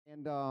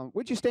And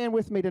would you stand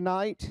with me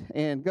tonight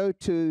and go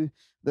to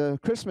the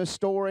Christmas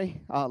story,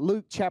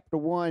 Luke chapter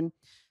 1,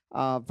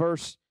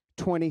 verse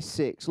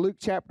 26. Luke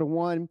chapter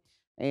 1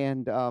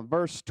 and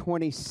verse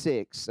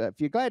 26. If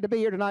you're glad to be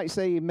here tonight,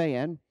 say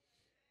amen.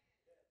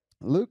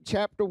 Luke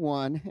chapter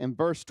 1 and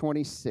verse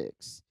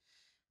 26.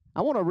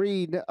 I want to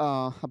read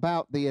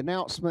about the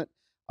announcement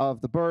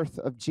of the birth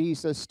of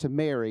Jesus to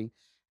Mary.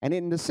 And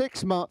in the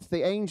 6th month,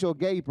 the angel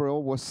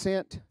Gabriel was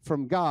sent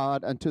from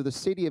God unto the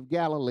city of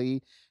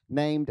Galilee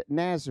named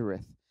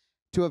Nazareth,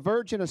 to a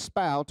virgin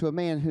espoused to a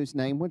man whose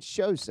name was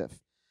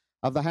Joseph,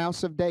 of the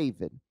house of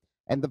David.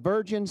 And the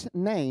virgin's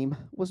name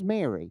was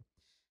Mary.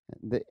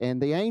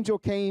 And the angel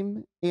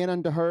came in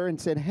unto her and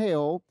said,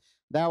 Hail,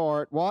 thou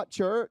art what,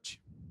 church?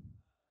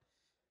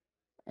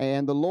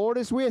 And the Lord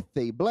is with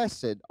thee.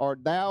 Blessed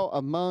art thou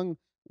among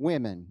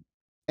women.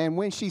 And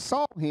when she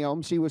saw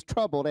him, she was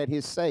troubled at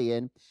his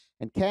saying,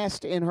 and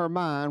cast in her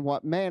mind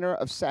what manner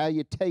of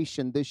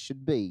salutation this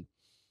should be.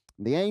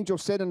 And the angel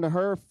said unto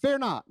her, Fear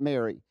not,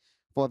 Mary,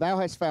 for thou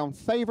hast found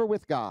favor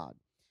with God.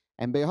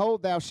 And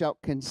behold, thou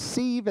shalt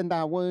conceive in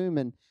thy womb,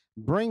 and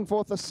bring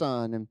forth a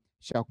son, and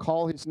shall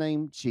call his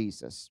name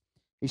Jesus.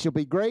 He shall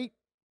be great,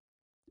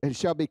 and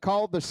shall be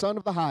called the Son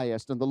of the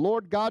Highest. And the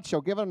Lord God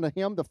shall give unto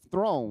him the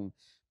throne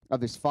of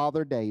his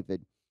father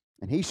David.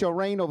 And he shall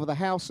reign over the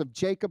house of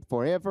Jacob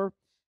forever,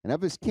 and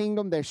of his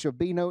kingdom there shall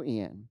be no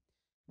end.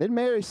 Then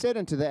Mary said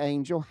unto the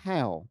angel,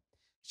 How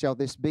shall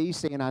this be,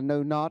 seeing I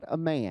know not a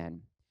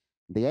man?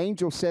 The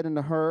angel said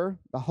unto her,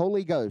 The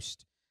Holy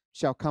Ghost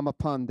shall come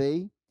upon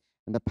thee,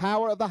 and the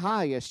power of the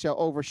highest shall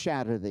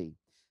overshadow thee.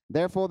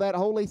 Therefore that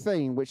holy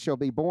thing which shall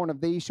be born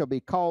of thee shall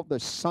be called the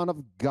Son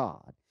of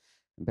God.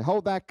 And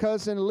behold, thy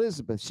cousin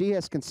Elizabeth, she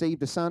has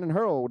conceived a son in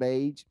her old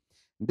age.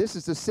 And this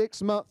is the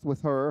 6th month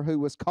with her who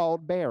was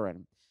called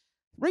barren.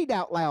 Read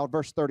out loud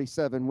verse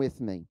 37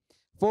 with me.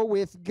 For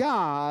with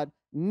God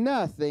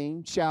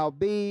nothing shall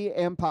be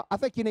impossible. I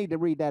think you need to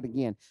read that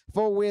again.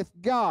 For with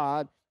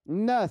God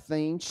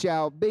nothing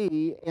shall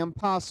be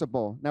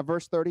impossible. Now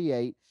verse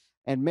 38.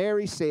 And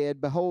Mary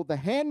said, Behold, the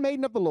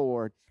handmaiden of the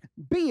Lord,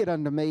 be it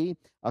unto me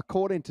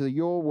according to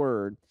your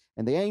word.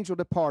 And the angel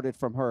departed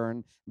from her.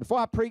 And before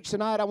I preach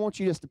tonight, I want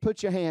you just to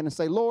put your hand and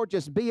say, Lord,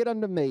 just be it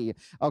unto me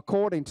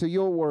according to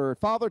your word.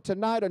 Father,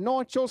 tonight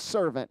anoint your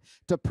servant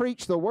to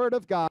preach the word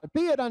of God.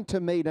 Be it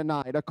unto me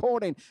tonight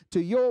according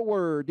to your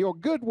word, your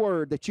good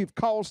word that you've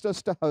caused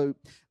us to hope.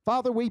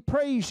 Father, we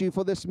praise you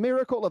for this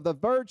miracle of the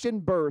virgin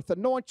birth.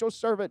 Anoint your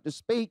servant to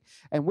speak,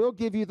 and we'll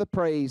give you the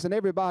praise. And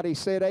everybody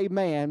said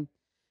amen.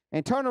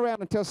 And turn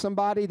around and tell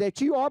somebody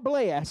that you are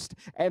blessed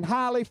and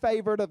highly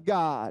favored of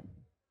God.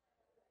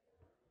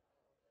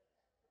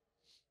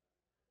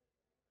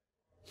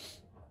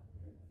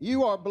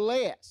 You are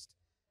blessed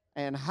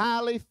and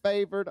highly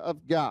favored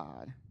of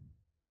God.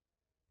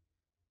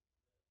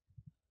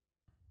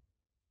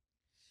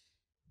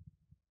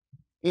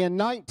 In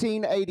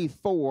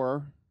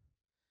 1984,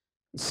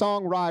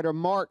 songwriter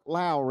Mark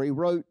Lowry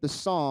wrote the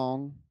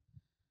song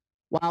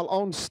while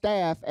on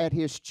staff at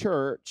his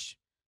church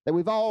that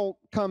we've all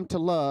come to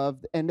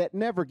love and that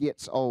never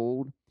gets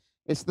old.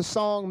 It's the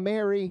song,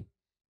 Mary,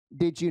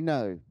 Did You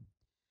Know?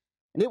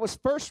 And it was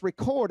first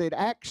recorded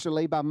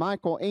actually by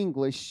Michael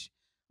English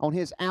on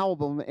his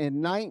album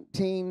in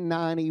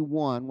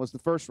 1991, was the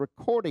first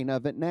recording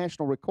of it,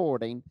 national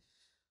recording.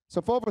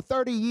 So for over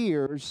 30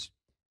 years,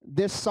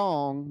 this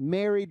song,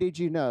 Mary, Did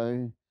You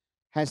Know,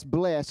 has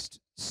blessed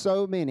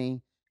so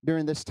many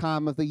during this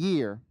time of the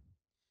year.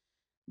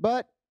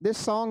 But this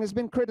song has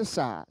been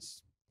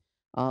criticized.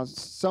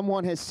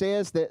 Someone has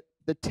says that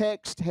the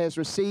text has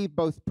received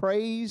both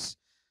praise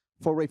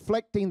for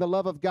reflecting the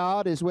love of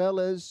God as well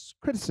as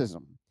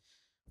criticism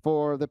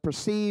for the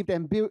perceived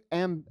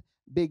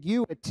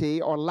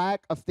ambiguity or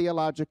lack of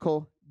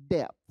theological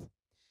depth.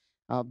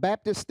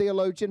 Baptist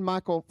theologian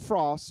Michael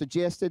Frost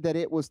suggested that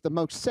it was the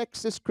most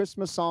sexist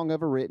Christmas song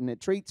ever written.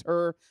 It treats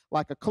her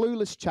like a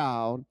clueless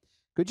child.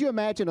 Could you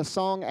imagine a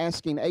song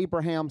asking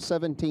Abraham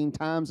 17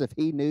 times if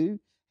he knew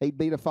he'd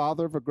be the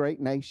father of a great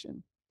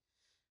nation?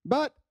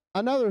 But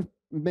another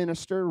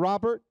minister,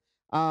 Robert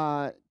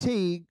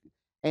Teague,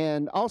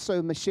 and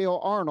also Michelle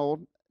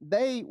Arnold,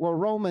 they were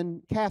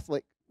Roman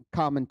Catholic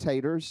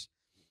commentators,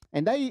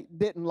 and they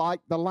didn't like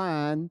the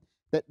line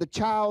that the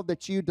child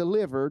that you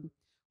delivered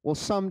will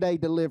someday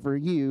deliver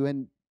you.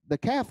 And the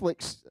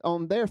Catholics,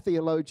 on their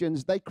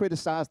theologians, they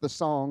criticized the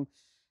song,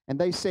 and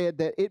they said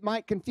that it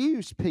might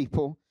confuse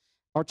people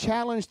or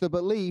challenge the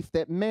belief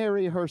that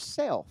Mary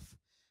herself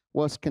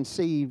was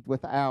conceived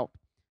without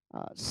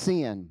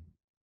sin.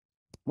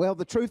 Well,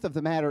 the truth of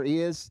the matter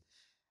is,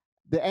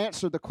 the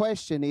answer to the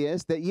question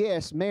is that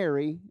yes,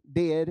 Mary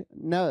did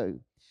know.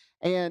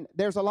 And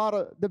there's a lot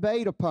of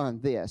debate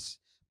upon this.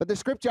 But the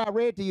scripture I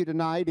read to you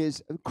tonight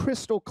is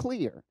crystal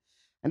clear.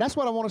 And that's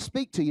what I want to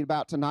speak to you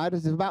about tonight,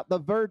 is about the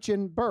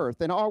virgin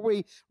birth. And are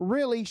we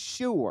really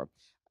sure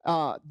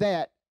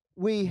that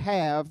we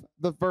have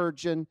the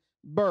virgin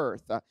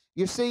birth?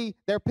 You see,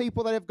 there are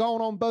people that have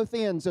gone on both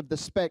ends of the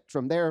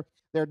spectrum. There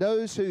There are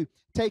those who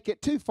take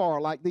it too far,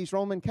 like these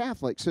Roman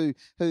Catholics who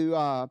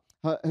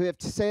have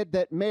said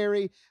that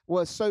Mary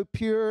was so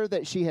pure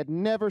that she had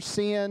never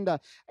sinned.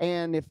 But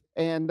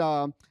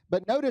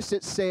notice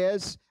it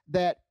says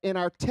that in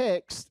our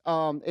text,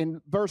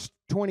 in verse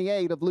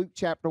 28 of Luke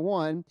chapter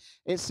 1,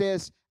 it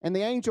says, "And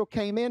the angel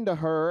came into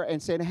her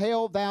and said,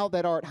 Hail, thou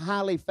that art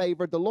highly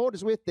favored, the Lord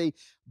is with thee.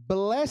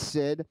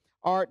 Blessed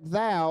art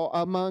thou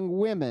among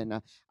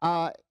women."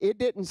 It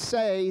didn't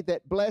say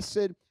that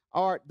blessed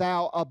art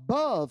thou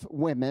above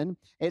women.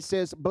 It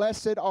says,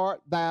 blessed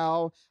art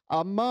thou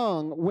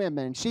among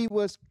women. She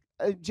was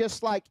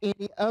just like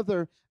any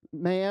other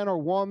man or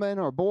woman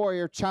or boy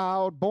or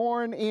child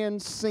born in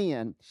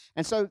sin.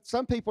 And so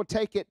some people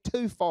take it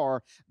too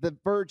far, the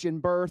virgin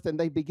birth, and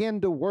they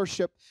begin to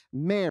worship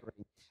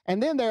Mary.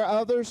 And then there are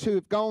others who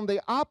have gone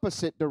the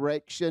opposite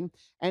direction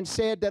and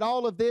said that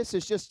all of this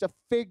is just a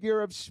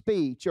figure of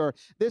speech, or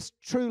this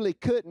truly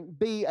couldn't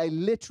be a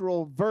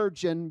literal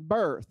virgin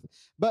birth.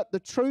 But the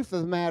truth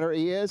of the matter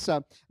is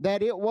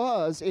that it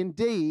was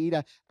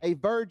indeed a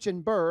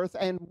virgin birth,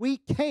 and we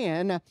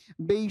can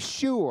be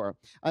sure.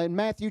 In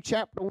Matthew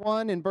chapter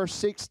 1 and verse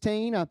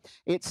 16,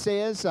 it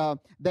says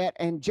that,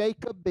 "And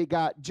Jacob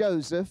begot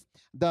Joseph,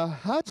 the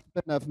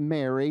husband of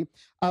Mary,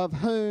 of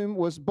whom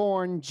was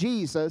born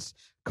Jesus,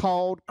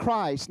 called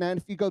Christ." Now,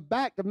 if you go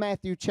back to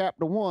Matthew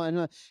chapter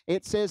 1,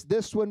 it says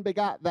this one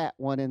begot that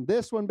one, and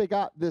this one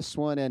begot this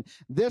one, and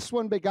this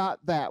one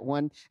begot that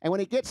one. And when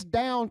it gets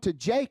down to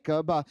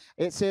Jacob,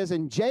 it says,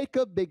 "And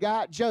Jacob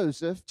begot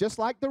Joseph," just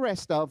like the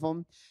rest of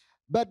them.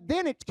 But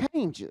then it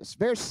changes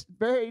very,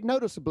 very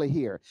noticeably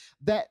here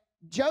that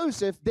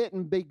Joseph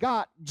didn't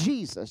begot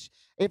Jesus.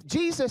 If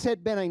Jesus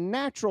had been a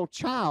natural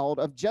child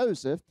of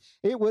Joseph,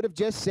 it would have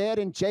just said,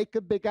 "And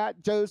Jacob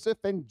begot Joseph,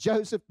 and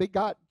Joseph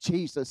begot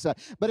Jesus."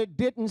 But it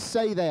didn't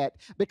say that,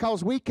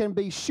 because we can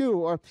be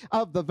sure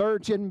of the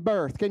virgin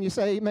birth. Can you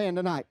say amen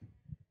tonight?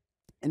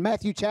 In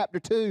Matthew chapter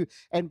 2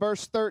 and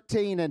verse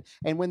 13,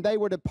 and when they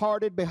were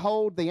departed,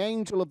 behold, the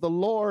angel of the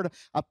Lord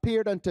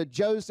appeared unto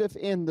Joseph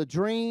in the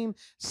dream,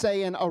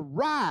 saying,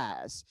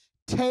 "Arise,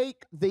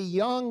 take the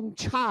young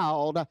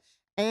child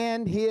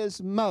and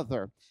his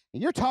mother."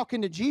 And you're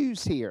talking to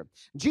Jews here.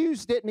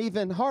 Jews didn't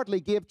even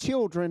hardly give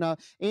children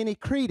any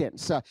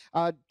credence.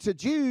 To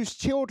Jews,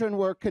 children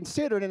were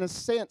considered, in a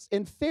sense,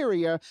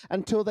 inferior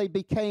until they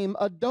became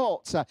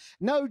adults.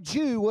 No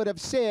Jew would have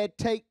said,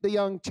 "Take the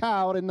young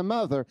child and the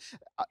mother."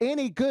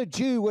 Any good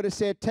Jew would have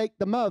said, "Take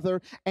the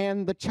mother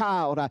and the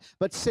child."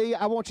 But see,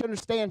 I want you to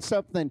understand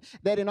something,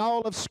 that in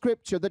all of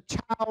Scripture, the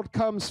child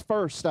comes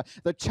first.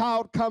 The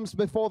child comes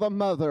before the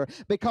mother,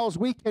 because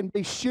we can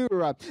be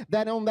sure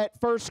that on that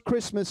first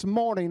Christmas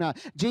morning,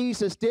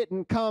 Jesus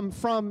didn't come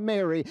from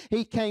Mary.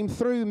 He came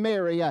through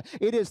Mary.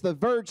 It is the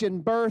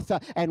virgin birth,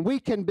 and we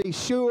can be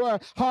sure.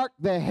 Hark,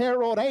 the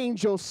herald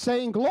angels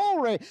sing,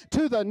 "Glory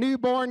to the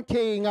newborn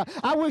King."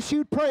 I wish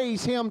you'd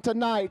praise him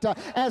tonight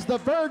as the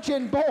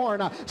virgin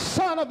born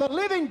Son of the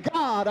living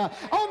God.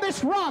 On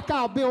this rock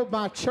I'll build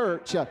my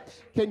church.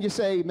 Can you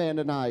say amen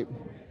tonight?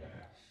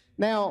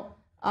 Now,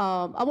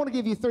 I want to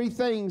give you three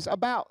things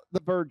about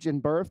the virgin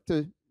birth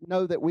to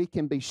know that we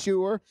can be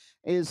sure.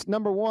 Is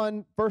number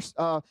one,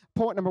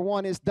 point number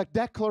one is the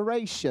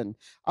declaration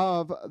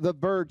of the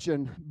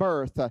virgin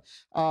birth.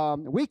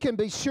 We can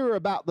be sure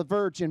about the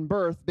virgin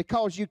birth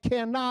because you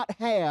cannot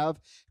have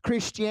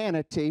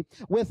Christianity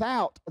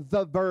without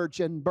the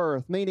virgin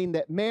birth, meaning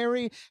that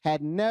Mary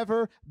had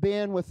never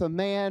been with a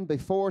man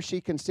before she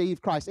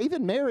conceived Christ.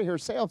 Even Mary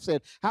herself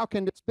said, "How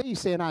can this be?"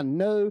 saying, "I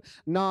know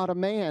not a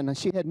man."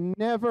 She had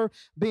never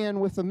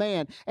been with a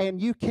man.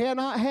 And you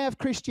cannot have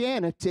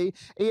Christianity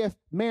if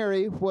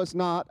Mary was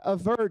not a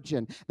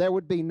virgin. There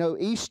would be no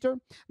Easter,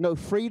 no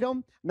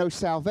freedom, no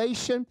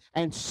salvation,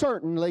 and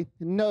certainly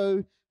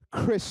no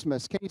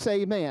Christmas. Can you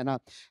say amen?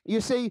 You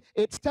see,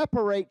 it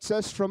separates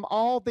us from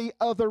all the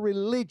other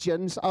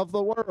religions of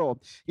the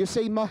world. You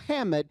see,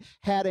 Muhammad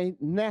had a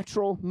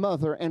natural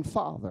mother and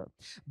father.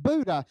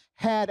 Buddha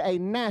had a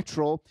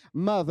natural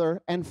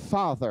mother and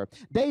father.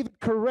 David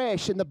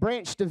Koresh and the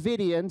Branch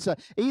Davidians,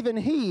 even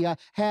he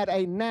had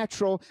a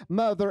natural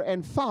mother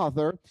and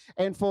father.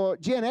 And for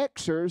Gen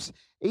Xers,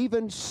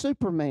 even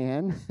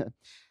Superman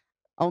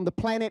on the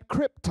planet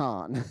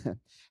Krypton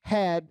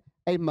had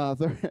a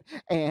mother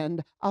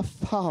and a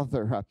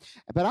father.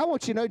 But I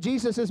want you to know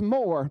Jesus is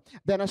more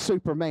than a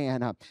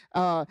Superman.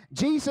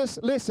 Jesus,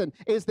 listen,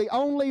 is the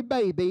only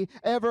baby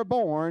ever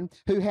born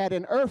who had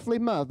an earthly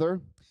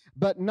mother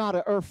but not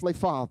an earthly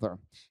father.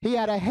 He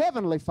had a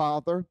heavenly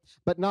father,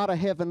 but not a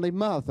heavenly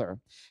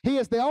mother. He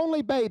is the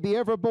only baby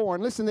ever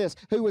born, listen to this,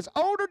 who was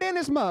older than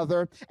his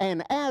mother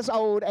and as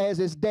old as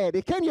his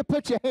daddy. Can you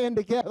put your hand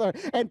together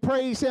and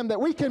praise him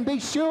that we can be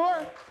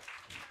sure?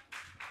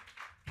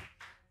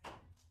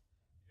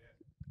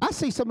 I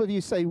see some of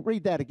you say,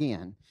 read that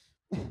again.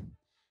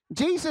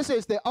 Jesus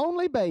is the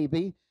only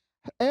baby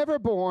ever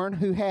born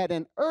who had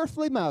an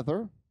earthly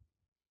mother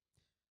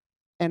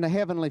and a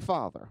heavenly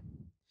father.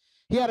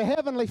 He had a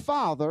heavenly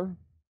father,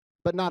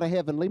 but not a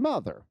heavenly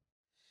mother.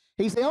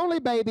 He's the only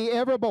baby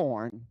ever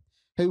born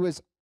who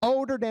was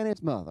older than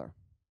his mother,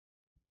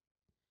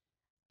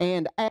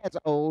 and as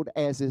old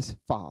as his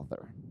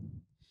father.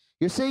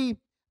 You see,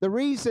 the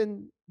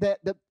reason that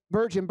the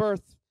virgin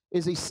birth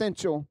is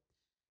essential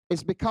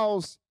is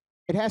because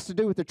it has to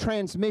do with the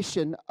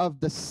transmission of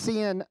the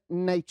sin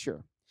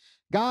nature.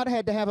 God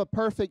had to have a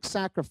perfect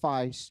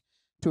sacrifice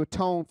to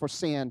atone for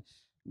sin.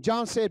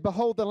 John said,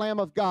 "Behold the Lamb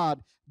of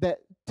God that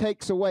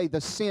takes away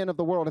the sin of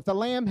the world." If the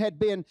Lamb had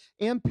been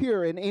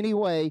impure in any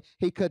way,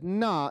 he could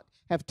not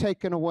have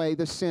taken away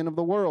the sin of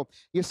the world.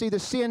 You see, the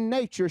sin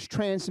nature is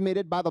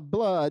transmitted by the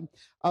blood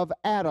of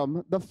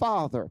Adam, the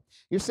father.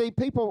 You see,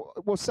 people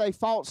will say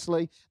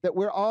falsely that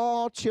we're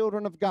all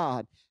children of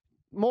God.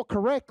 More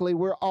correctly,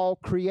 we're all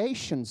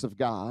creations of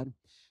God.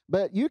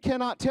 But you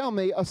cannot tell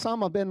me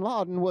Osama bin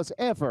Laden was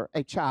ever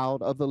a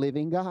child of the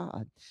living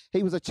God.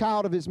 He was a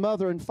child of his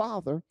mother and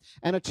father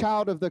and a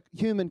child of the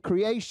human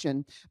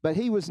creation, but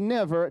he was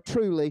never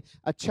truly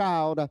a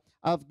child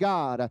of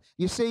God.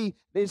 You see,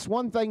 it's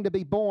one thing to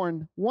be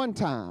born one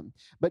time,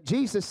 but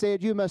Jesus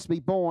said you must be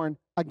born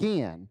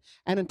again.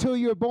 And until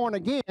you're born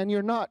again,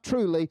 you're not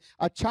truly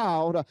a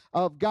child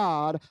of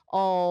God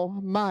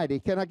Almighty.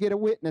 Can I get a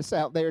witness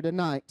out there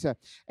tonight?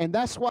 And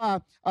that's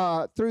why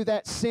through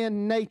that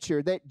sin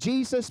nature that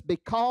Jesus,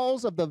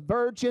 because of the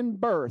virgin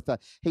birth,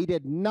 he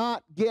did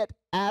not get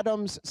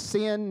Adam's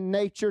sin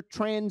nature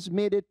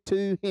transmitted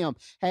to him.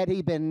 Had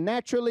he been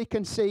naturally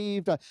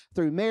conceived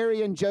through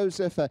Mary and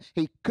Joseph,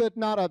 he could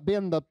not have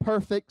been the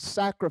perfect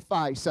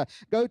sacrifice.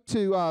 Go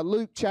to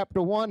Luke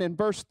chapter 1 and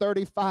verse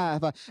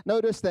 35.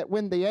 Notice that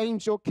when the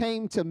angel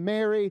came to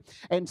Mary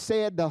and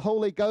said, "The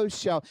Holy Ghost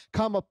shall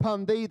come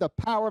upon thee, the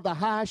power of the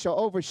high shall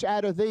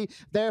overshadow thee,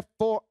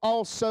 therefore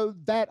also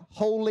that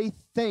holy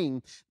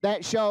thing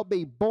that shall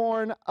be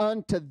born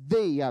unto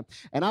thee."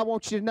 And I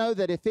want you to know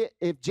that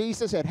if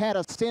Jesus had had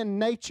a sin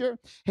nature,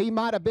 he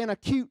might have been a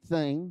cute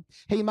thing.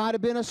 He might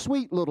have been a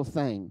sweet little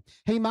thing.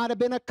 He might have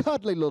been a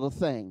cuddly little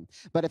thing.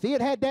 But if he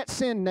had had that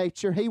sin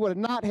nature, he would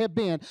not have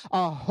been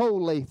a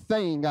holy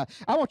thing. I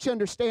want you to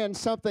understand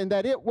something,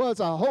 that it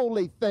was a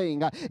holy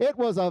thing. It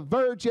was a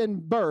virgin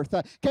birth.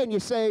 Can you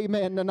say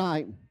amen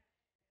tonight?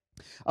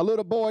 A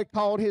little boy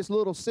called his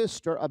little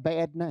sister a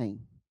bad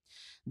name.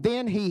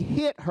 Then he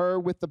hit her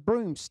with the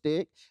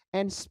broomstick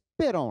and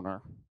spit on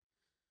her.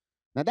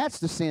 Now that's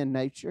the sin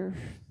nature.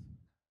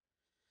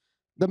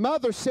 The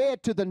mother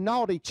said to the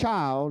naughty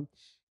child,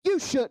 "You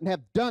shouldn't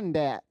have done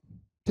that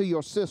to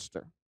your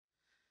sister."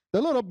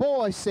 The little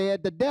boy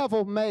said, "The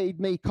devil made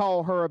me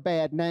call her a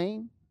bad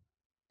name.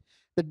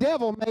 The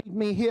devil made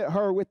me hit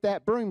her with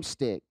that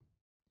broomstick.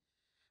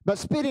 But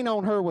spitting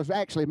on her was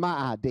actually my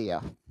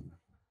idea."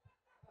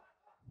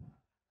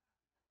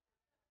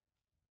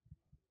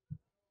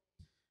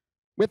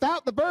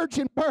 Without the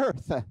virgin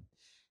birth,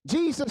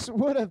 Jesus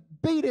would have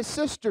beat his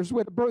sisters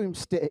with a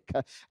broomstick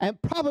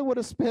and probably would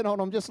have spit on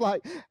them just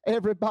like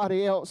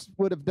everybody else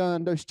would have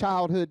done, those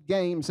childhood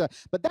games.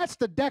 But that's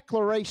the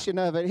declaration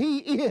of it. He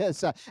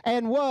is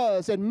and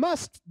was and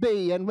must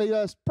be, and we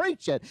must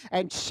preach it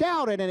and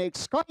shout it and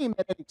exclaim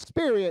it and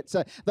experience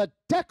the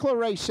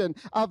declaration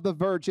of the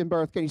virgin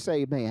birth. Can you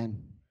say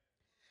amen?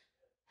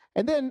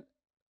 And then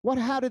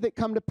how did it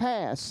come to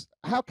pass?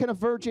 How can a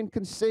virgin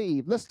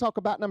conceive? Let's talk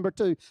about number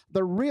 2,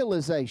 the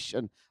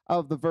realization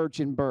of the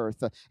virgin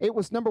birth. It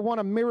was, number 1,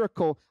 a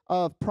miracle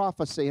of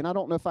prophecy. And I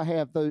don't know if I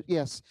have those.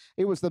 Yes,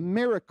 it was the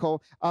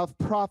miracle of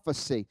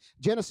prophecy.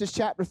 Genesis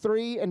chapter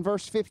 3 and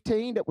verse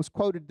 15 that was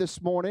quoted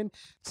this morning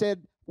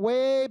said,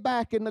 way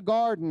back in the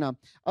Garden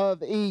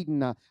of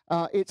Eden,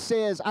 it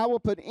says, "I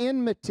will put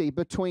enmity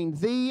between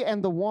thee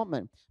and the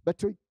woman,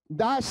 between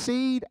thy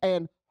seed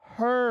and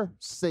her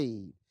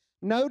seed."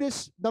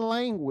 Notice the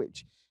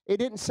language. It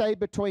didn't say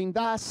between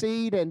thy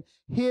seed and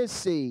his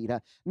seed.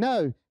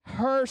 No,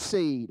 her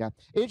seed.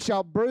 "It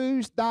shall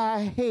bruise thy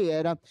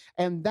head,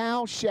 and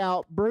thou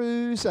shalt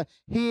bruise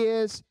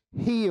his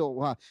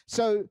heel."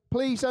 So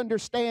please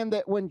understand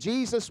that when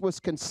Jesus was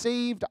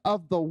conceived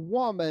of the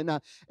woman,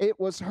 it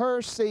was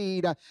her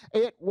seed.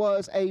 It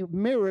was a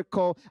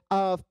miracle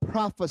of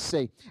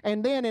prophecy.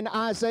 And then in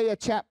Isaiah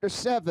chapter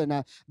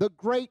 7, the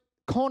great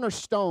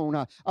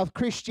cornerstone of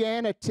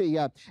Christianity.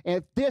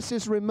 If this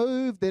is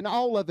removed, then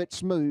all of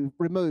it's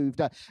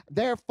removed.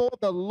 "Therefore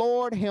the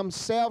Lord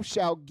himself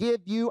shall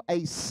give you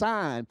a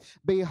sign.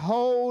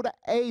 Behold,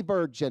 a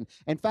virgin."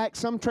 In fact,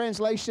 some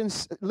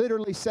translations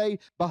literally say,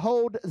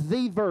 "Behold,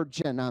 the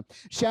virgin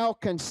shall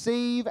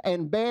conceive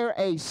and bear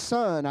a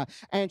son,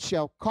 and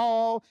shall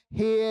call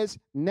his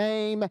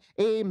name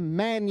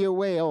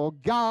Emmanuel,"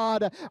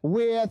 God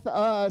with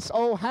us.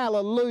 Oh,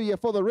 hallelujah,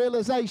 for the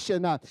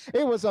realization.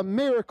 It was a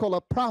miracle of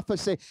a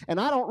prophecy, and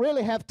I don't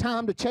really have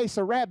time to chase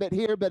a rabbit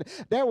here, but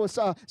there was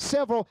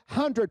several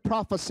hundred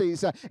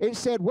prophecies. It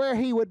said where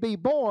he would be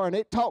born.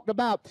 It talked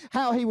about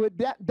how he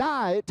would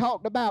die. It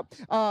talked about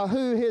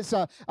who his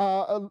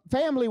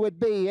family would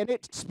be, and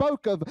it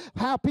spoke of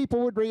how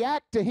people would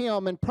react to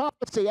him, and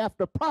prophecy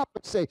after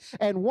prophecy.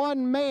 And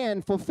one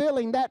man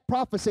fulfilling that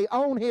prophecy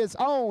on his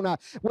own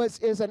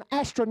is an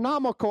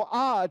astronomical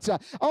odds.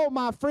 Oh,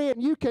 my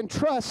friend, you can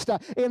trust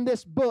in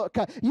this book.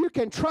 You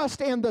can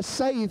trust in the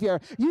Savior.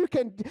 You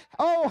can,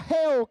 oh,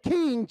 hail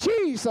King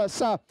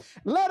Jesus.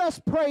 Let us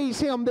praise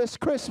him this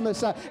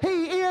Christmas.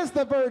 He is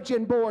the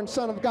virgin-born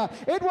Son of God.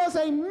 It was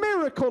a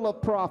miracle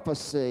of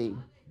prophecy.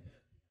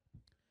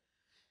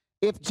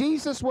 If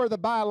Jesus were the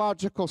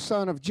biological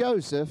son of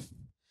Joseph,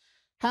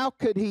 how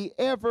could he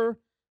ever,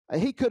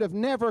 he could have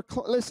never,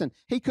 listen,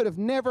 he could have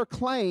never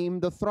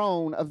claimed the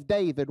throne of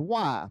David.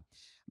 Why?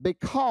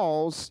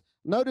 Because,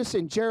 notice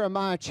in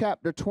Jeremiah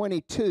chapter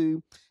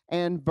 22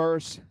 and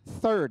verse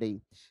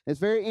 30. It's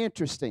very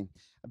interesting.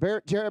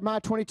 Jeremiah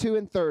 22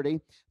 and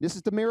 30, this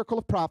is the miracle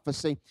of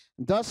prophecy.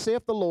 Thus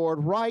saith the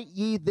Lord, write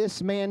ye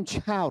this man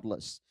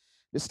childless.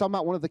 This is talking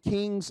about one of the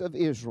kings of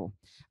Israel.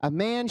 A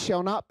man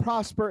shall not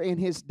prosper in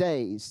his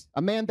days.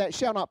 A man that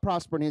shall not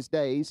prosper in his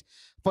days.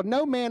 For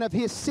no man of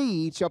his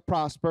seed shall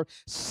prosper,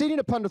 sitting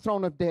upon the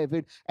throne of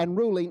David and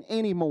ruling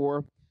any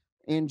more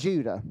in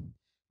Judah.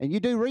 And you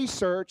do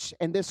research,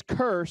 and this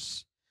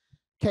curse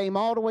came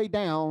all the way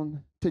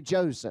down to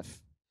Joseph.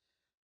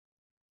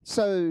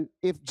 So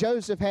if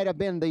Joseph had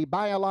been the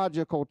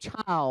biological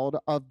child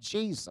of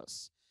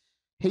Jesus,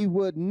 he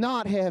would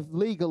not have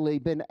legally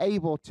been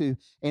able to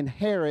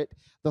inherit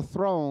the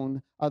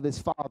throne of his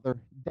father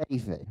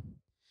David.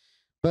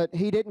 But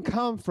he didn't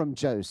come from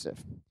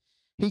Joseph.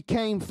 He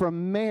came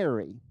from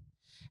Mary.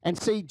 And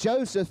see,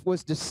 Joseph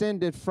was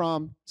descended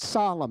from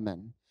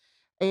Solomon.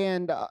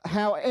 And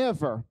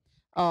however,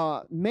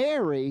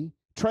 Mary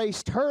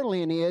traced her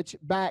lineage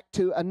back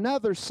to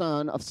another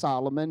son of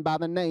Solomon by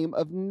the name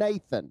of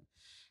Nathan.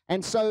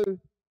 And so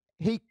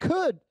he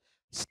could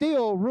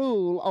still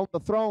rule on the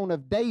throne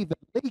of David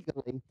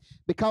legally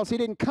because he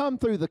didn't come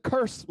through the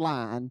curse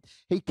line.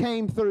 He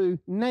came through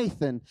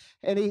Nathan,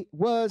 and he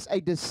was a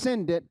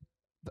descendant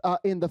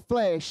in the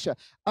flesh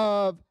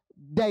of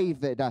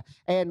David.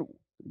 And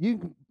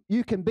you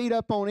can beat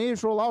up on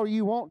Israel all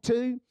you want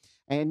to,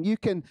 and you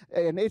can,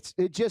 and it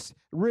just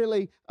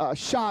really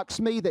shocks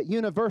me that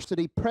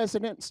university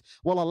presidents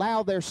will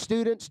allow their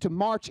students to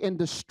march in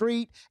the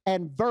street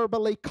and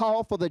verbally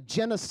call for the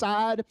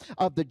genocide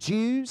of the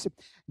Jews.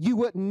 You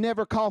would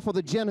never call for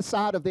the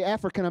genocide of the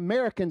African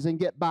Americans and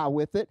get by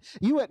with it.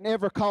 You would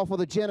never call for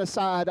the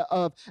genocide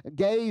of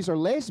gays or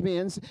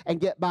lesbians and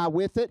get by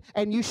with it.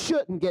 And you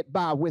shouldn't get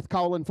by with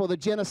calling for the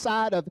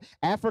genocide of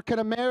African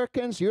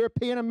Americans,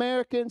 European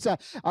Americans,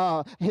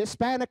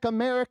 Hispanic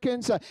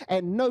Americans,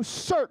 and no,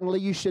 certainly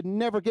you should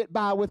never get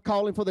by with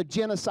calling for the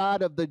genocide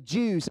of the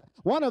Jews.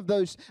 One of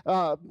those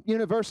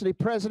university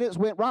presidents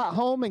went right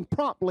home and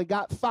promptly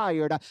got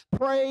fired.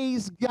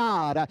 Praise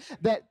God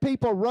that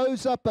people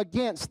rose up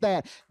against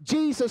that.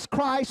 Jesus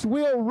Christ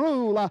will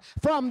rule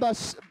from the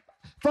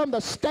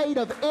state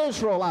of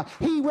Israel.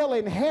 He will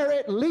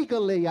inherit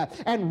legally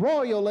and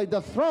royally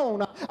the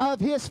throne of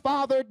his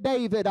father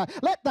David.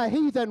 Let the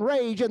heathen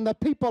rage and the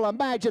people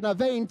imagine a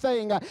vain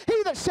thing.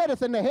 He that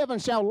sitteth in the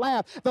heavens shall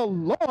laugh. The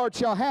Lord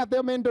shall have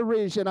them in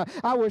derision.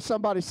 I wish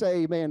somebody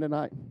say amen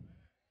tonight.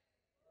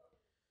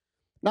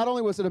 Not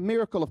only was it a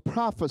miracle of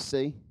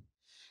prophecy,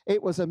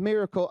 it was a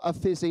miracle of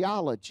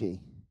physiology.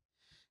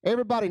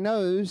 Everybody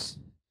knows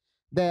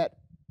that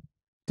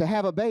to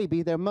have a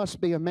baby, there must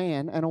be a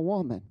man and a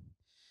woman.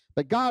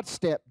 But God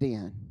stepped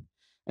in.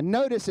 And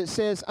notice it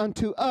says,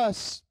 unto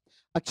us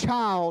a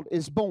child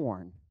is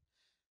born.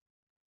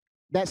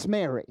 That's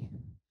Mary.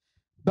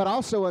 But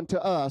also unto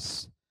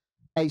us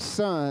a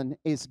son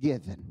is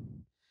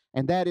given.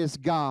 And that is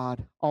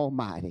God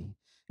Almighty.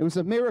 It was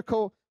a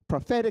miracle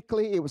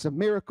prophetically. It was a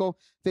miracle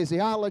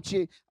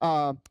physiologically.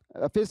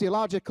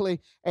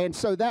 And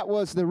so that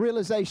was the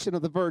realization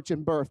of the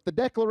virgin birth, the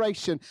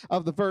declaration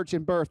of the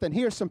virgin birth. And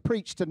here's some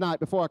preach tonight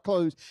before I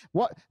close.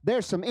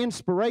 There's some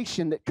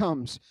inspiration that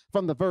comes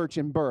from the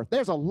virgin birth.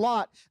 There's a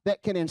lot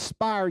that can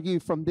inspire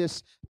you from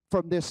this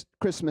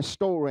Christmas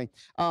story.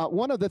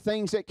 One of the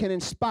things that can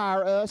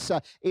inspire us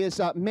is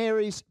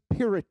Mary's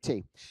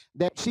purity,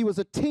 that she was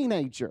a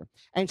teenager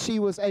and she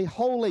was a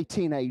holy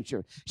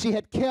teenager. She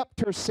had kept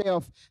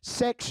herself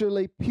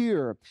sexually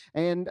pure,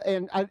 and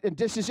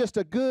this is just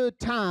a good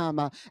time.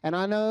 And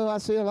I know I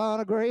see a lot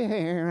of gray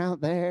hair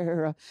out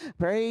there.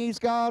 Praise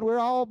God, we're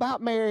all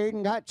about married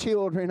and got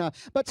children.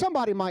 But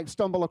somebody might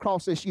stumble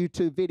across this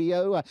YouTube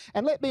video,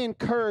 and let me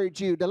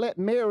encourage you to let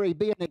Mary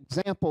be an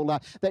example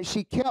that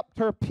she kept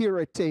her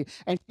purity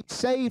and she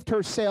saved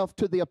herself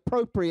to the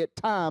appropriate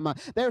time.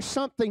 There's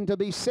something to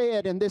be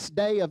said in this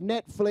day of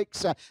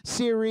Netflix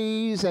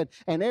series and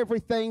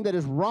everything that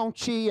is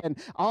raunchy and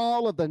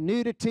all of the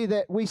nudity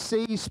that we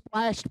see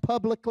splashed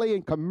publicly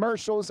in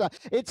commercials.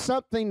 It's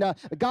something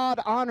God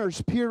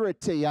honors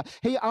purity.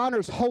 He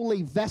honors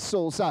holy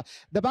vessels.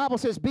 The Bible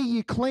says, "Be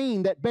ye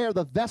clean that bear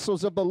the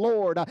vessels of the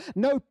Lord."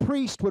 No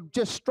priest would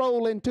just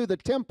stroll into the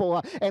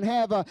temple and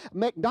have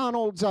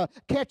McDonald's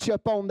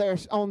ketchup on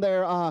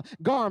their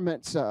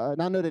garments.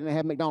 And I know they didn't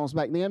have McDonald's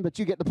back then, but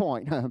you get the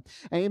point.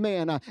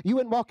 Amen. You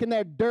wouldn't walk in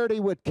there dirty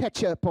with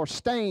ketchup or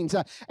stains,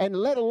 and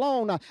let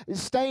alone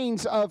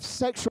stains of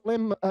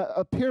sexual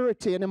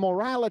impurity and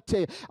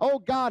immorality. Oh,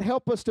 God,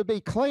 help us to be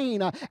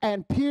clean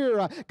and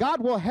pure.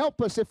 God will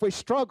help us if we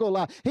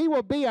struggle. He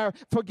will be our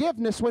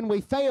forgiveness when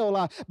we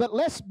fail. But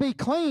let's be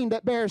clean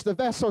that bears the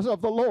vessels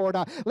of the Lord.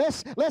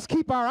 Let's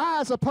keep our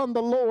eyes upon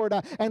the Lord,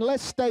 and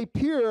let's stay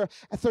pure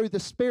through the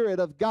Spirit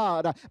of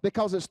God,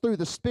 because it's through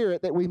the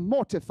Spirit that we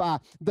mortify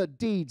the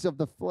deeds of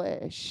the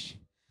flesh.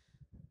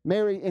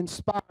 Mary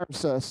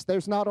inspires us.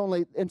 There's not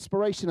only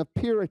inspiration of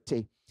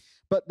purity,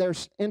 but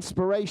there's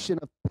inspiration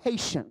of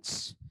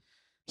patience.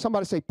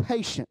 Somebody say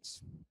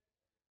patience.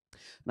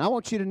 And I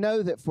want you to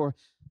know that for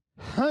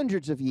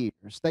hundreds of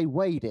years, they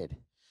waited,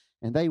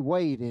 and they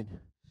waited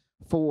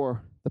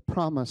for the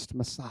promised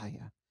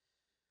Messiah.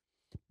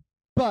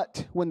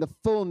 But when the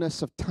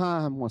fullness of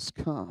time was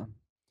come,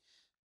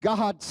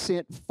 God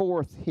sent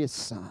forth his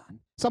Son.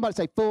 Somebody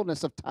say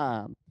fullness of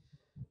time.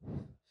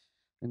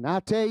 And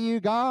I tell you,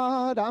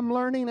 God, I'm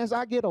learning as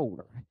I get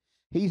older.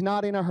 He's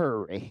not in a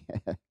hurry.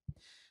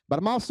 But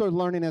I'm also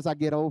learning as I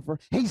get over,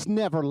 he's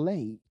never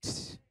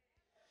late.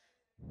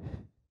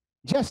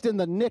 Just in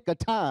the nick of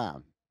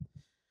time.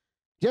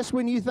 Just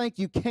when you think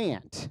you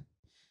can't.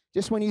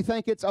 Just when you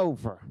think it's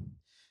over.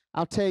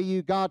 I'll tell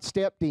you, God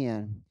stepped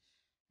in.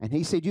 And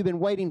he said, you've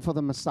been waiting for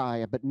the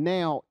Messiah, but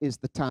now is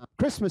the time.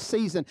 Christmas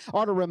season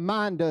ought to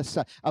remind us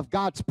of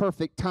God's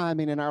perfect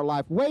timing in our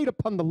life. Wait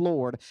upon the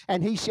Lord,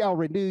 and he shall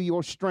renew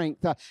your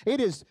strength.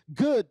 It is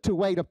good to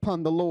wait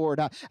upon the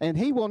Lord, and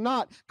he will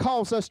not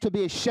cause us to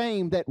be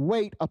ashamed that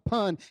wait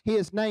upon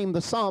his name.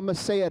 The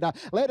psalmist said,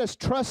 let us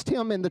trust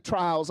him in the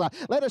trials.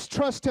 Let us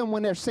trust him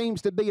when there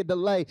seems to be a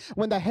delay,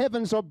 when the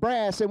heavens are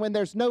brass and when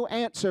there's no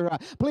answer.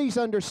 Please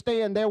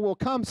understand, there will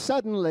come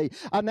suddenly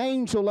an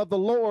angel of the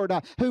Lord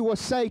who will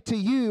say to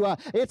you,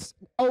 it's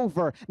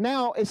over.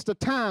 Now it's the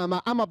time.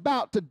 I'm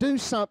about to do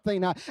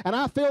something. And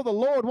I feel the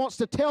Lord wants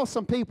to tell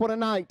some people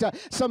tonight,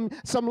 some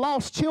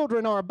lost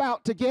children are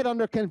about to get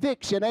under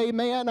conviction.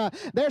 Amen.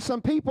 There's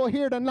some people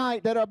here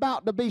tonight that are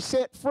about to be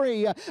set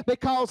free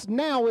because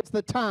now it's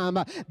the time.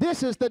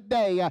 This is the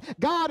day.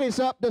 God is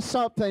up to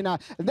something.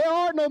 There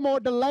are no more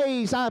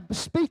delays. I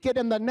speak it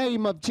in the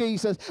name of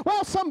Jesus.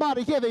 Well,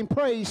 somebody give him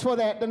praise for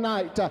that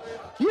tonight.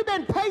 You've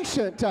been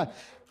patient.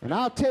 And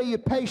I'll tell you,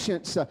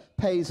 patience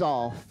pays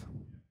off.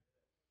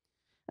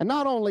 And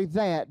not only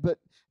that, but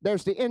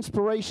there's the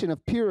inspiration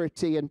of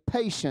purity and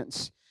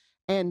patience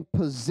and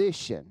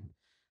position.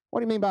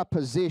 What do you mean by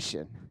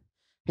position?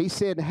 He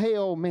said,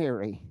 Hail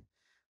Mary,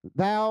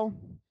 thou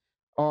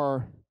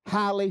art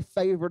highly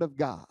favored of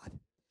God,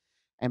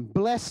 and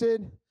blessed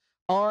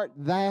art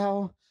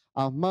thou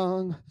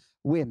among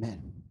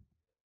women.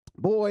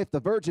 Boy, if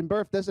the virgin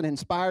birth doesn't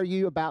inspire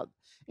you about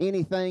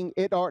anything,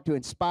 it ought to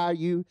inspire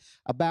you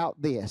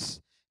about this.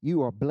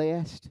 You are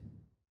blessed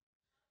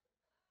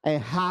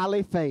and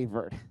highly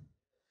favored.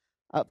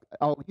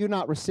 Oh, you're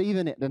not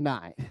receiving it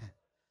tonight.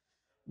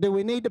 Do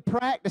we need to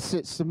practice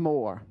it some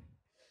more?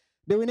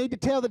 Do we need to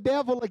tell the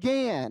devil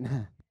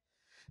again?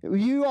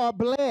 You are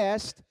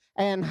blessed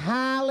and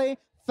highly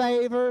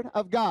favored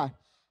of God.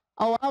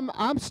 Oh,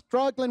 I'm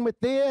struggling with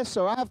this,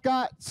 or I've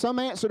got some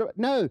answer to it.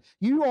 No,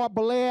 you are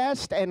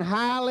blessed and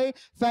highly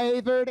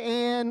favored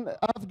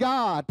of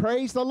God.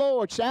 Praise the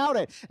Lord. Shout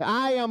it.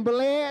 I am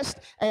blessed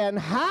and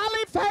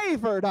highly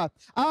favored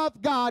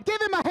of God.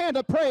 Give him a hand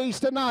of praise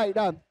tonight.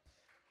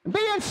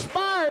 Be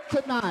inspired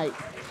tonight.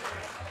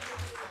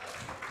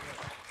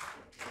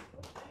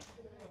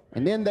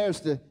 And then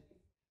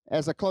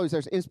as I close,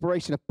 there's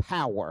inspiration of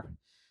power.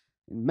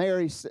 And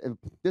Mary's,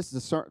 this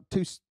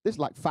is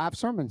like 5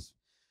 sermons.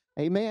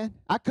 Amen.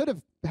 I could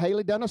have,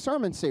 Haley, done a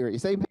sermon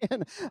series.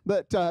 Amen.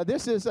 But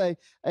this is I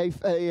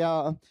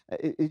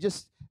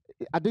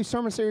do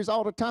sermon series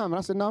all the time. And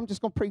I said, no, I'm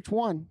just going to preach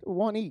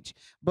one each.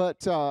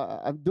 But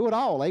I do it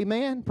all.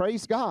 Amen.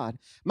 Praise God.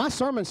 My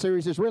sermon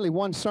series is really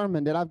one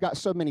sermon that I've got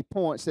so many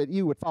points that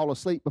you would fall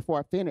asleep before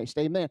I finished.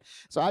 Amen.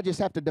 So I just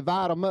have to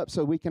divide them up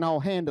so we can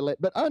all handle it.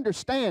 But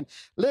understand,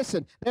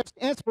 listen, there's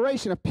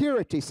inspiration of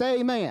purity.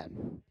 Say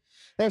amen.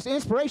 There's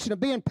inspiration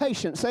of being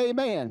patient. Say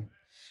amen.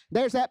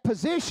 There's that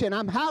position.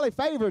 I'm highly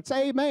favored.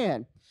 Say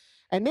amen.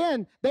 And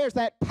then there's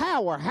that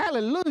power.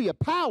 Hallelujah,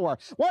 power.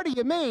 What do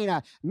you mean?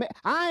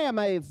 I am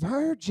a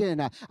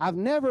virgin. I've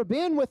never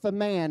been with a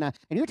man. And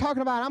you're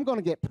talking about I'm going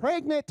to get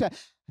pregnant.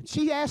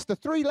 She asked the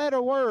 3-letter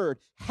word,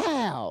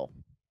 how?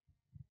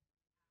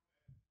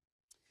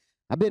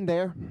 I've been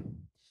there.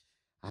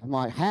 I'm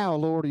like, how,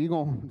 Lord, are you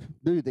going to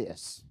do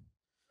this?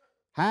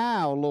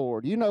 How,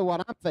 Lord? You know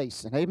what I'm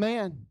facing.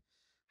 Amen.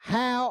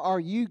 How are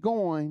you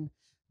going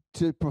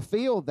to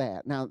fulfill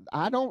that? Now,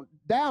 I don't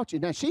doubt you.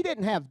 Now, she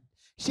didn't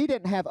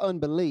have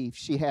unbelief.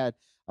 She had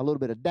a little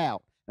bit of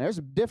doubt. Now, there's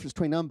a difference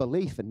between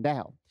unbelief and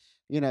doubt.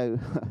 You know,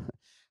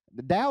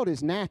 the doubt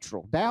is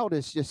natural. Doubt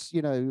is just,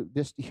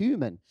 just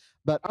human.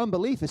 But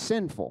unbelief is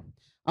sinful.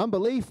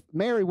 Unbelief,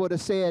 Mary would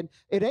have said,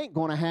 it ain't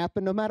going to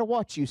happen no matter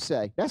what you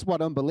say. That's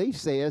what unbelief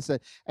says.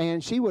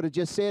 And she would have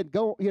just said,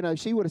 go,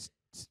 she would have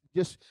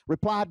just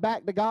replied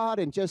back to God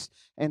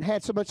and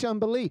had so much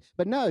unbelief.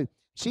 But no,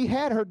 she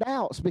had her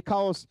doubts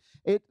because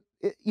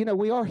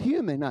we are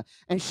human.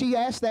 And she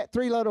asked that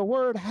three-letter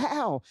word,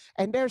 how?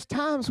 And there's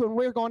times when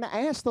we're going to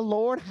ask the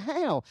Lord,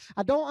 how?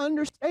 I don't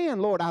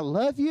understand, Lord. I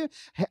love you.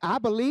 I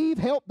believe.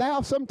 Help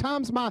thou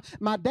sometimes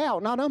my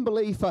doubt, not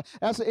unbelief.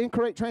 That's an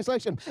incorrect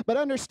translation. But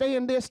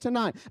understand this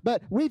tonight.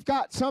 But we've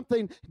got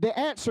something. The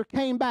answer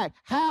came back.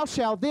 How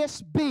shall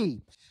this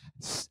be?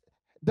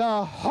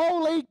 The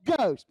Holy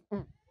Ghost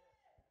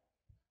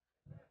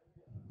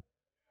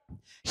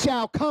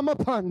shall come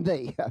upon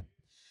thee.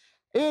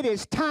 It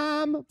is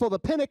time for the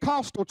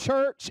Pentecostal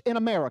church in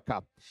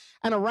America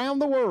and around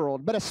the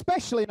world, but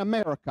especially in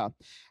America.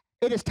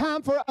 It is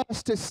time for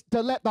us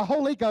to let the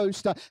Holy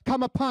Ghost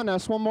come upon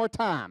us one more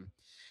time.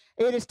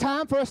 It is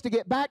time for us to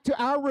get back to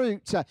our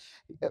roots.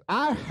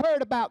 I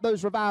heard about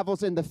those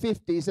revivals in the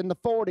 50s and the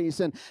 40s,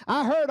 and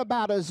I heard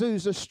about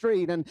Azusa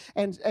Street,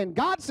 and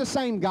God's the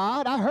same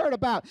God. I heard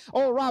about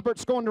Oral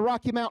Roberts going to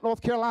Rocky Mount,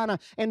 North Carolina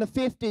in the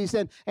 50s,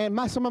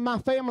 and some of my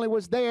family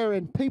was there,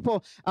 and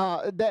people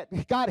that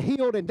got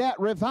healed in that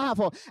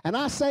revival. And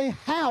I say,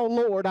 how,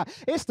 Lord?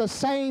 It's the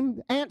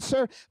same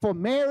answer for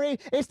Mary.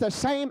 It's the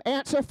same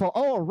answer for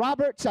Oral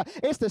Roberts.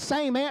 It's the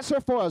same answer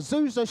for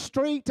Azusa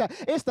Street.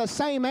 It's the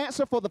same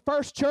answer for the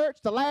first church,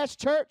 the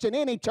last church, and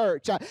any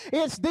church.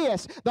 It's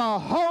this: the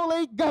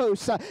Holy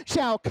Ghost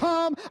shall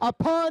come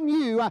upon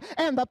you,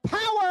 and the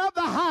power of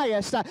the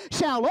highest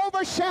shall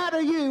overshadow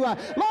you.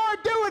 Lord,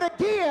 do it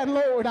again,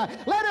 Lord.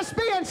 Let us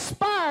be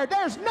inspired.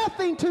 There's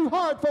nothing too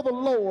hard for the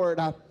Lord.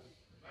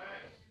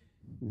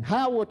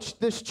 How will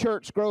this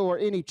church grow, or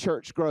any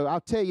church grow?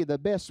 I'll tell you, the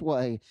best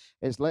way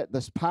is let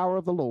this power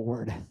of the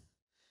Lord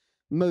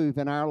move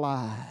in our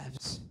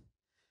lives.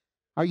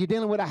 Are you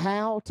dealing with a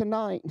how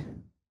tonight?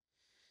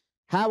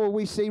 How will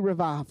we see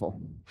revival?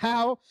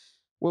 How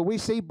will we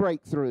see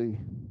breakthrough?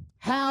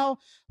 How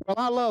will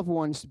our loved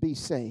ones be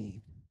saved?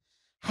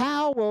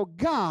 How will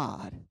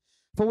God,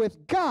 for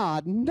with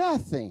God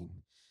nothing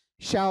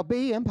shall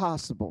be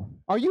impossible.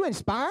 Are you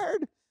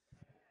inspired?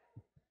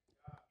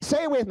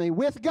 Say it with me.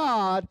 With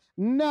God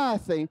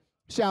nothing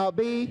shall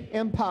be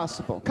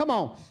impossible. Come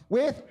on.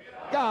 With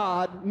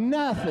God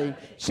nothing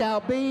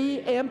shall be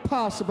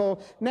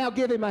impossible. Now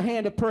give him a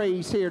hand of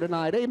praise here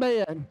tonight.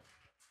 Amen.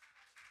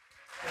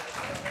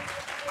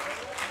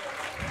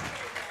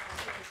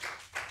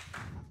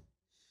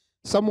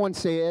 Someone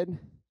said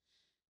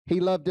he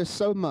loved us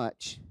so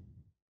much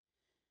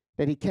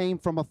that he came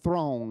from a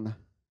throne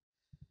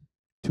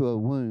to a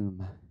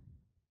womb.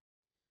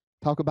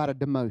 Talk about a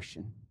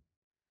demotion.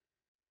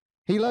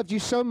 He loved you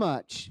so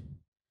much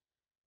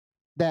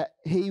that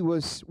he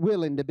was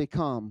willing to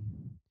become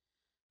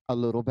a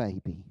little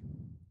baby.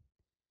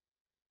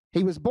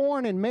 He was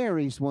born in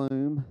Mary's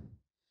womb,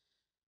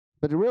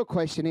 but the real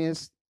question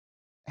is,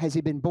 has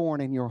he been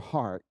born in your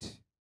heart?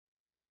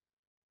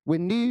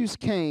 When news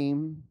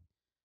came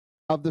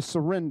of the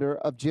surrender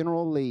of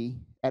General Lee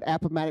at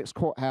Appomattox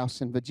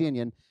Courthouse in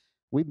Virginia,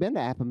 we've been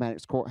to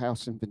Appomattox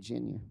Courthouse in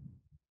Virginia.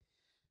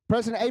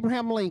 President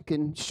Abraham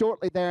Lincoln,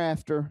 shortly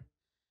thereafter,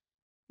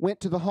 went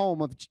to the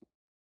home of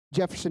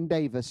Jefferson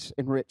Davis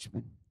in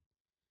Richmond.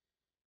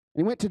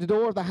 And he went to the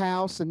door of the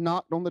house and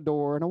knocked on the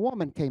door, and a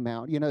woman came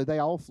out. You know, they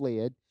all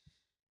fled.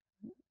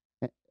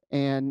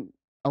 And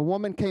a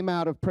woman came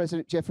out of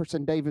President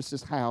Jefferson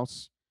Davis's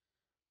house,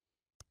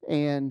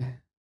 and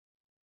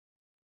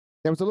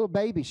there was a little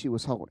baby she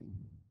was holding.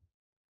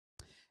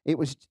 It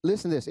was,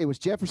 listen to this, it was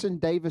Jefferson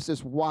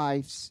Davis's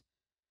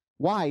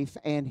wife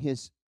and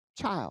his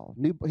child.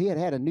 He had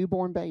had a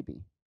newborn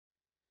baby.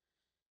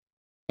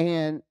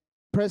 And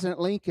President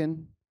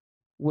Lincoln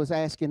was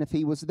asking if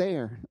he was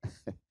there.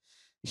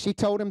 She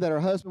told him that her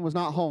husband was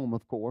not home,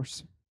 of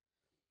course.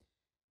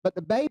 But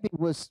the baby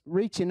was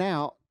reaching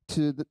out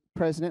to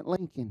President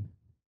Lincoln.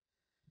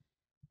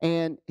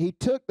 And he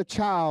took the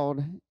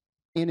child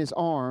in his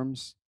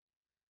arms,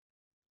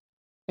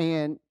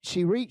 and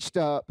she reached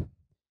up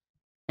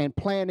and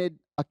planted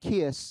a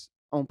kiss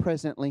on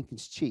President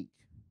Lincoln's cheek.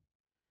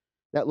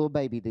 That little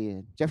baby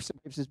did. Jefferson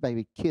Davis's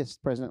baby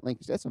kissed President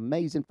Lincoln. That's an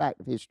amazing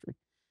fact of history.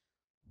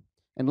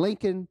 And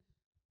Lincoln,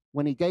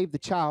 when he gave the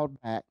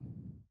child back,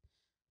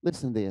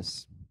 listen to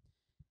this.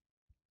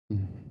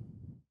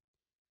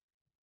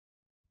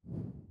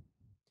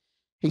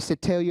 He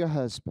said, tell your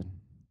husband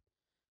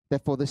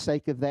that for the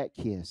sake of that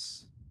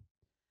kiss,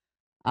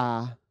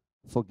 I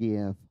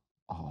forgive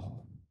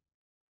all.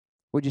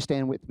 Would you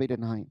stand with me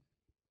tonight?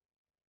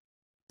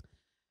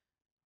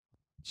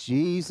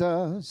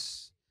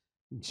 Jesus,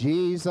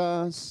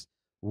 Jesus,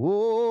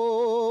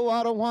 oh,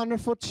 what a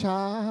wonderful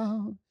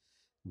child.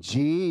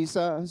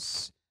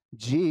 Jesus,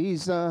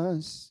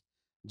 Jesus,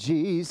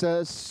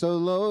 Jesus, so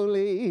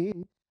lowly,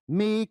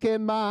 meek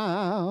and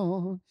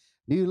mild.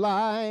 New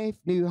life,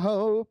 new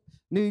hope,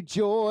 new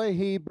joy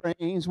he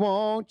brings.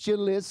 Won't you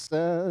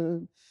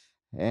listen?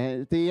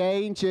 And the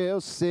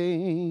angels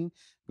sing,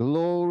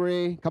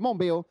 glory. Come on,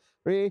 Bill.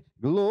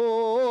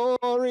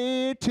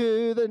 Glory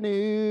to the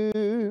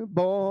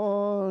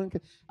newborn.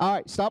 All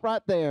right, stop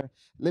right there.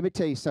 Let me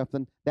tell you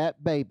something.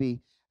 That baby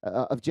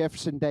of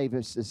Jefferson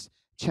Davis has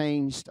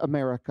changed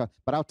America,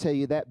 but I'll tell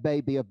you, that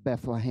baby of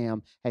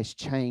Bethlehem has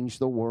changed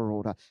the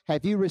world.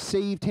 Have you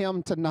received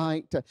him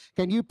tonight?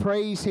 Can you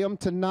praise him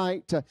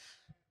tonight?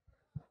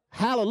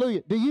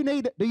 Hallelujah. Do you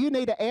need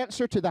an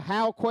answer to the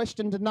how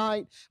question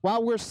tonight?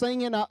 While we're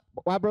singing,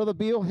 while Brother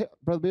Bill,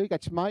 you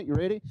got your mic, you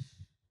ready?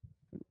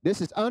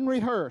 This is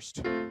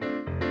unrehearsed.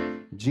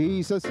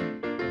 Jesus,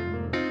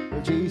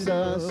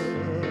 Jesus.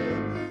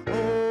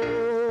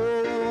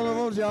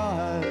 Oh, Jesus,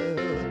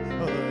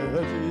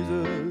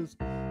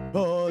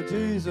 oh,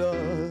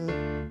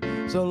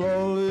 Jesus. So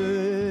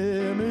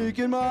lowly, meek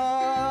and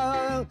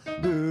mild.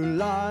 New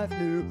life,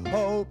 new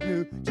hope,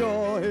 new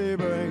joy he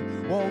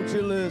brings. Won't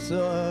you listen?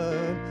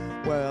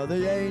 Well,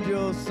 the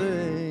angels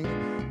sing,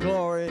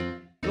 glory,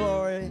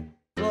 glory,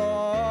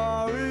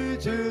 glory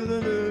to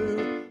the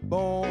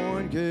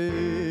newborn King.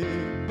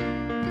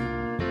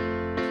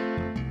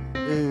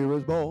 He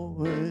was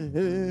born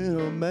in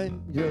a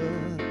manger,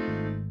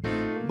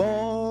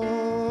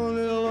 born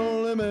in a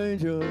lonely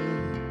manger.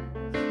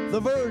 The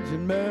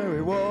Virgin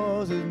Mary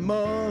was his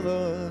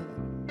mother,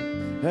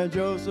 and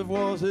Joseph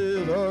was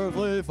his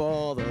earthly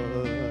father.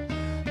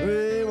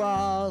 3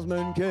 wise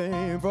men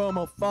came from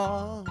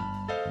afar.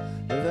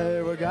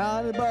 They were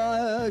guided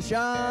by a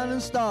shining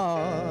star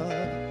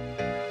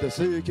to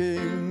see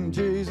King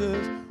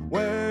Jesus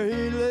where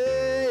he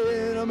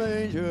lay in a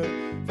manger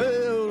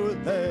filled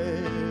with hay.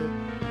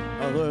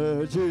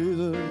 Oh,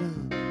 Jesus,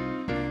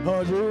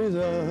 oh,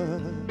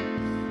 Jesus,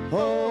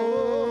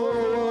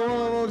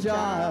 oh,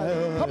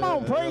 child. Come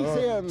on, praise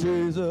him.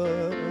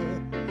 Jesus,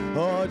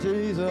 oh,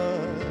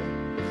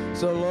 Jesus,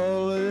 so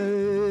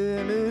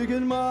lowly, meek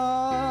and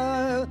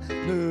mild.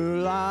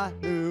 New life,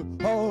 new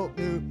hope,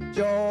 new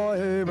joy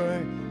he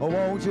brings. Oh,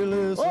 won't you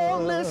listen? Oh,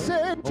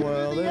 listen to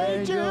well, the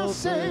angels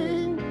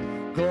sing.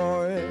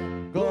 Glory,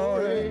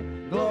 glory,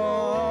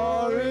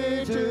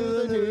 glory to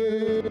the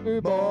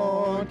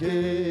newborn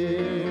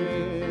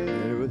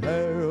King. He was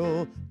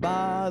heralded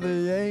by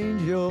the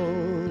angel,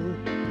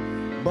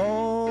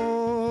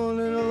 born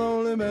in a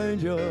lonely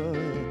manger.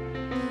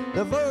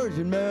 The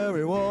Virgin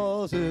Mary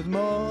was his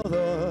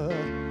mother,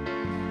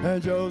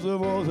 and Joseph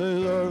was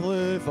his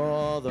earthly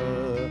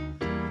father.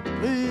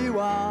 3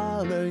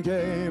 wise men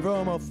came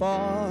from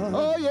afar.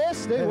 Oh,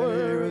 yes, they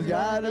were. He was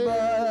guided by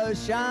a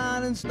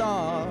shining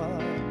star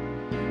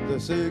to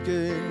see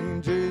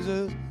King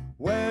Jesus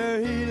where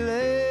he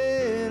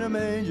lay in a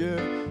manger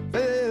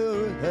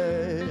filled with hay.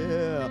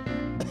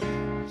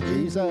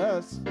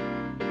 Jesus,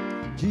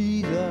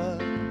 Jesus.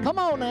 come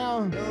on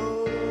now.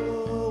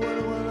 Oh, what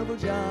a wonderful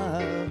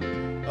child.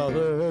 Oh,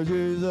 there,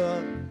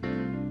 Jesus,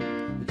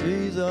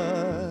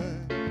 Jesus,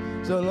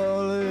 so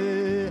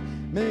lowly,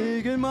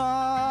 meek and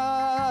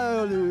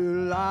mild.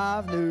 New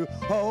life, new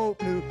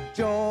hope, new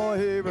joy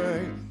he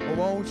brings. Oh,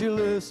 won't you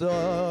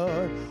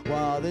listen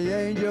while the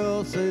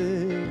angels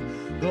sing?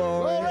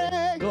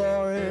 Glory,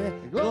 glory,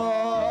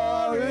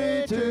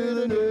 glory to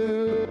the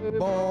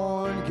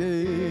newborn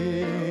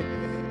King.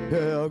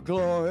 Yeah,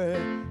 glory,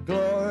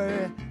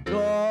 glory,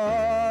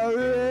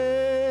 glory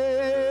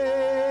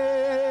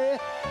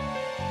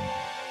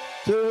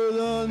to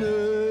the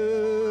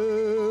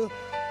newborn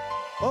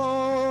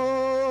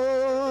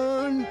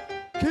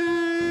King.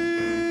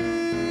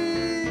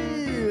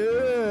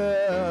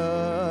 Yeah.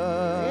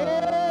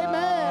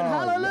 Amen.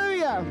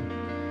 Hallelujah.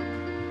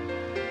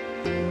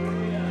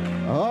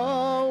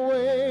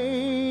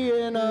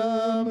 Away in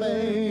a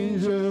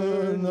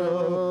manger,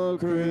 no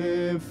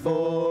crib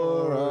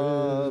for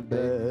a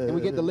bed. Can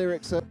we get the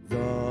lyrics up?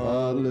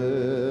 The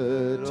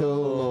little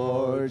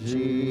Lord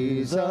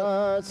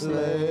Jesus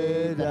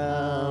laid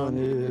down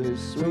his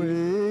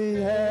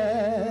sweet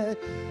head.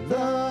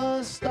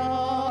 The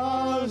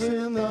stars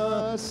in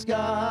the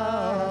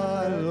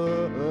sky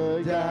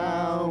look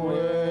down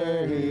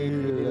where he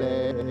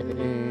lay.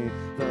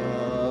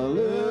 The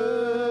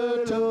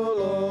little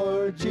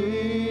Lord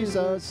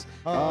Jesus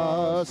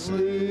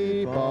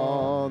asleep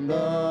on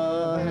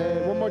the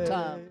hay. One more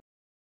time.